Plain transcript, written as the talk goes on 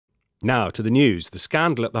Now to the news. The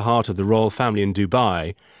scandal at the heart of the royal family in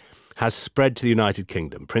Dubai has spread to the United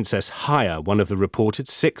Kingdom. Princess Haya, one of the reported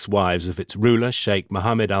 6 wives of its ruler, Sheikh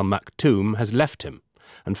Mohammed Al Maktoum, has left him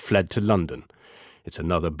and fled to London. It's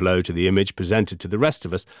another blow to the image presented to the rest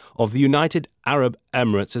of us of the United Arab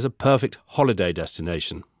Emirates as a perfect holiday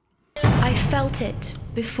destination. I felt it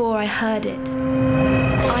before I heard it.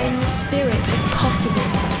 I am the spirit of possible,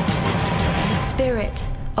 the spirit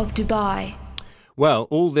of Dubai. Well,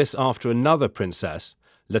 all this after another princess,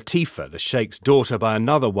 Latifa, the Sheikh's daughter by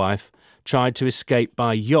another wife, tried to escape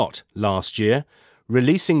by yacht last year,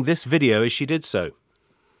 releasing this video as she did so.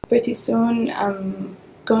 Pretty soon I'm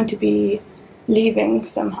going to be leaving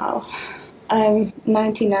somehow. I'm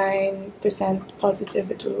 99%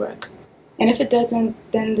 positive it will work. And if it doesn't,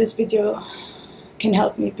 then this video can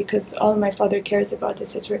help me, because all my father cares about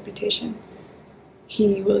is his reputation.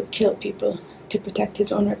 He will kill people to protect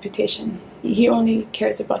his own reputation. He only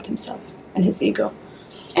cares about himself and his ego.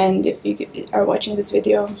 And if you are watching this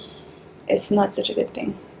video, it's not such a good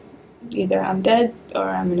thing. Either I'm dead or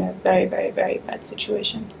I'm in a very, very, very bad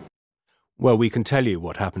situation. Well, we can tell you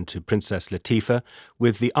what happened to Princess Latifa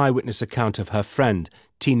with the eyewitness account of her friend,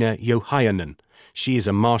 Tiina Jauhiainen. She is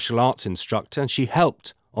a martial arts instructor and she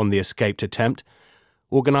helped on the escaped attempt,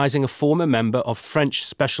 organising a former member of French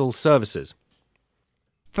Special Services.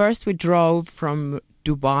 First, we drove from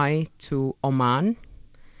Dubai to Oman.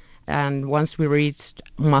 And once we reached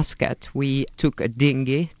Muscat, we took a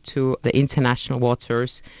dinghy to the international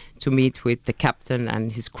waters to meet with the captain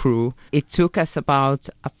and his crew. It took us about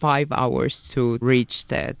 5 hours to reach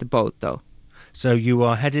the boat, though. So you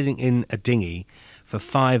are heading in a dinghy for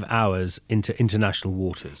 5 hours into international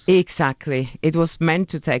waters? Exactly. It was meant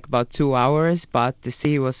to take about 2 hours, but the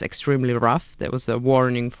sea was extremely rough. There was a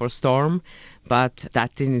warning for storm, but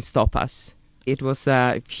that didn't stop us. It was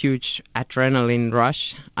a huge adrenaline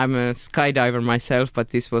rush. I'm a skydiver myself,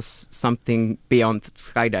 but this was something beyond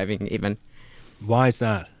skydiving even. Why is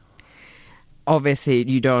that? Obviously,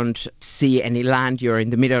 you don't see any land. You're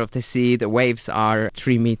in the middle of the sea. The waves are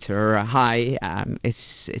 3 meters high.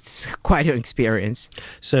 It's quite an experience.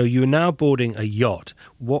 So you're now boarding a yacht.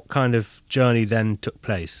 What kind of journey then took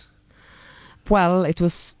place? Well, it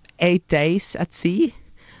was 8 days at sea.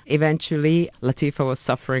 Eventually, Latifa was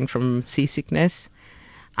suffering from seasickness.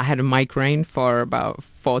 I had a migraine for about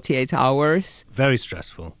 48 hours. Very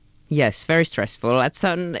stressful. Yes, very stressful.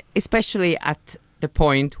 Especially at the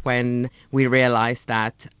point when we realized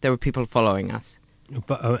that there were people following us.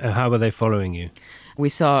 But how were they following you? We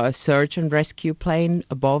saw a search and rescue plane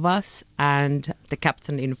above us, and the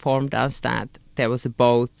captain informed us that there was a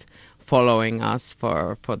boat following us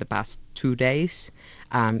for the past 2 days.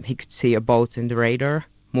 He could see a boat in the radar,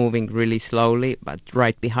 moving really slowly, but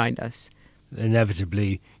right behind us.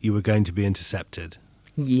 Inevitably, you were going to be intercepted.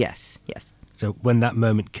 Yes, yes. So when that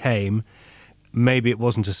moment came, maybe it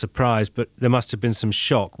wasn't a surprise, but there must have been some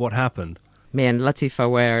shock. What happened? Me and Latifa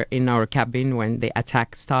were in our cabin when the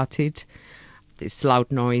attack started. These loud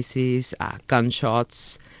noises,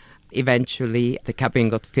 gunshots. Eventually, the cabin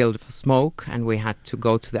got filled with smoke, and we had to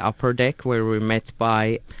go to the upper deck, where we were met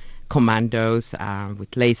by commandos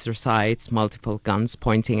with laser sights, multiple guns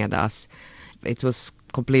pointing at us. It was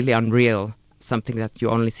completely unreal, something that you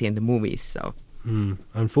only see in the movies. So,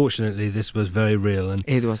 Unfortunately, this was very real. And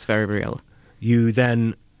it was very real. You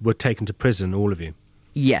then were taken to prison, all of you?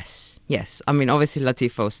 Yes, yes. I mean, obviously,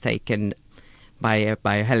 Latifa was taken by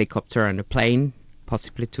a helicopter and a plane,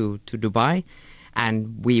 possibly to Dubai,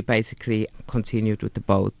 and we basically continued with the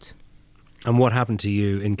boat. And what happened to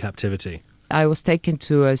you in captivity? I was taken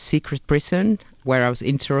to a secret prison where I was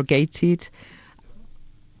interrogated.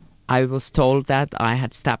 I was told that I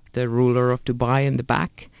had stabbed the ruler of Dubai in the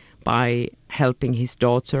back by helping his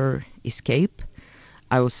daughter escape.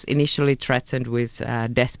 I was initially threatened with a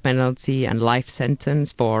death penalty and life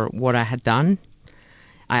sentence for what I had done.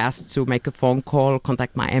 I asked to make a phone call,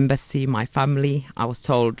 contact my embassy, my family. I was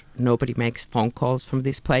told nobody makes phone calls from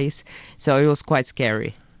this place, so it was quite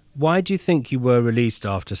scary. Why do you think you were released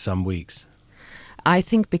after some weeks? I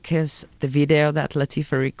think because the video that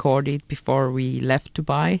Latifa recorded before we left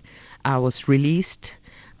Dubai was released,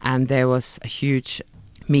 and there was a huge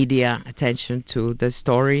media attention to the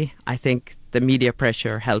story. I think the media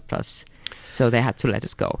pressure helped us, so they had to let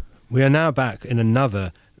us go. We are now back in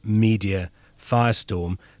another media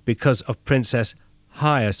firestorm because of Princess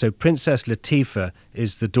Haya. So Princess Latifa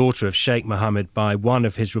is the daughter of Sheikh Mohammed by one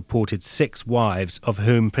of his reported 6 wives, of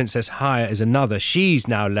whom Princess Haya is another. She's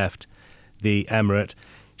now left the emirate.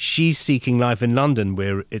 She's seeking life in London,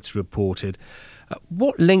 where it's reported.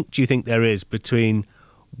 What link do you think there is between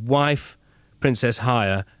wife Princess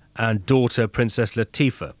Haya and daughter Princess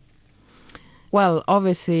Latifa? Well,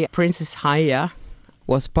 obviously, Princess Haya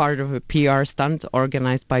was part of a PR stunt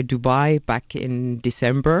organized by Dubai back in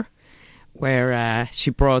December, where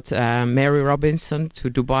she brought Mary Robinson to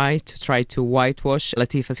Dubai to try to whitewash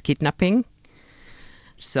Latifa's kidnapping.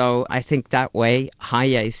 So I think that way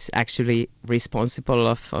Haya is actually responsible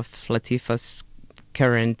of Latifa's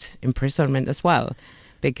current imprisonment as well,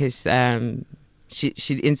 because she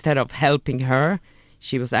instead of helping her,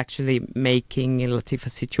 she was actually making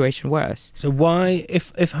Latifa's situation worse. So why,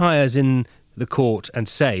 if Haya's in the court and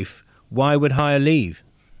safe, why would Haya leave?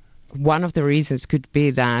 One of the reasons could be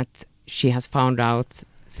that she has found out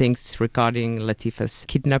things regarding Latifa's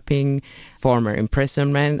kidnapping, former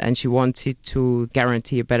imprisonment, and she wanted to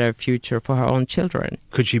guarantee a better future for her own children.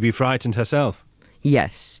 Could she be frightened herself?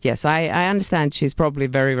 Yes. I understand she's probably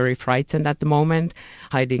very, very frightened at the moment,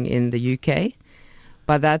 hiding in the UK.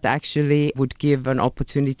 But that actually would give an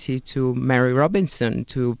opportunity to Mary Robinson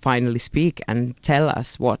to finally speak and tell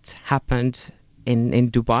us what happened in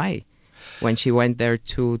Dubai when she went there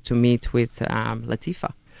to meet with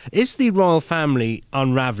Latifa. Is the royal family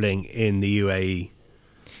unravelling in the UAE?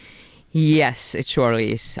 Yes, it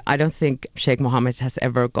surely is. I don't think Sheikh Mohammed has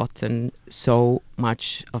ever gotten so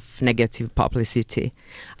much of negative publicity.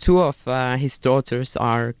 Two of his daughters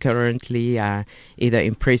are currently either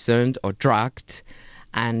imprisoned or drugged,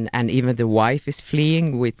 and even the wife is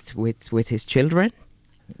fleeing with his children.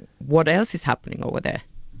 What else is happening over there?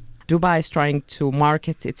 Dubai is trying to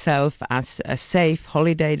market itself as a safe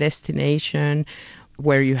holiday destination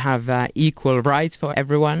where you have equal rights for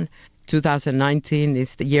everyone. 2019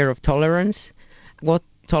 is the year of tolerance. What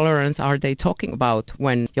tolerance are they talking about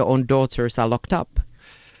when your own daughters are locked up?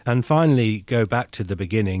 And finally, go back to the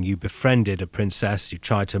beginning. You befriended a princess. You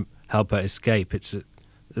tried to help her escape. It's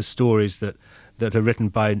the stories that are written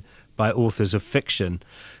by authors of fiction.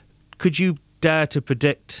 Could you dare to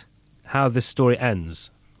predict how this story ends?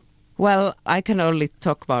 Well, I can only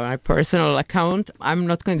talk about my personal account. I'm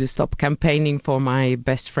not going to stop campaigning for my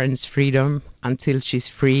best friend's freedom until she's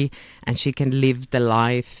free and she can live the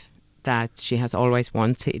life that she has always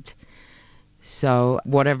wanted. So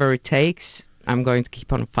whatever it takes, I'm going to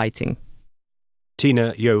keep on fighting.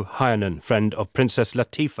 Tiina Jauhiainen, friend of Princess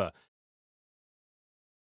Latifa.